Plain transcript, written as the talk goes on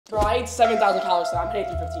Bro, I ate 7,000 calories today. I'm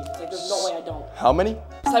hitting 315. It's like, there's no way I don't. How many?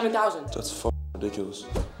 7,000. That's fucking ridiculous.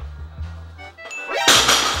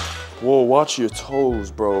 Whoa, watch your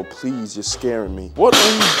toes, bro. Please, you're scaring me. What are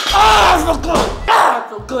you? Ah, I feel good. Ah, I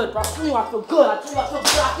feel good, bro. I tell you I feel good. I tell you I feel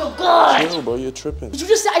good. I feel good. Chill, bro. You're tripping. But you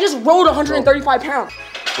just said I just rode 135 pounds.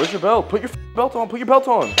 Where's your belt? Put your belt on. Put your belt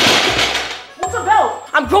on. What's a belt?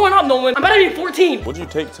 I'm growing up, Nolan. I'm about to be 14. What'd you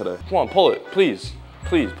take today? Come on, pull it, please.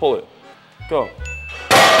 Please, pull it. Go.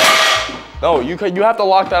 No, you have to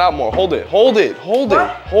lock that out more. Hold it, hold it, hold it,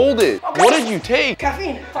 hold it. Okay. What did you take?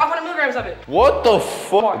 Caffeine, 500 milligrams of it. What the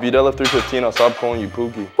fuck? If you deadlift 315, I'll stop calling you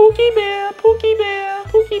Pookie. Pookie Bear, Pookie Bear,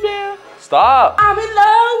 Pookie Bear. Stop. I'm in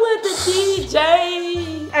love with the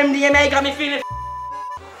DJ. MDMA got me feeling.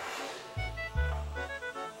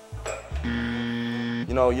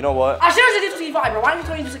 You know what? I should have said 65, bro. Why didn't you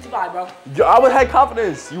tell me to do 65, bro? I would have had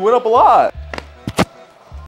confidence. You went up a lot.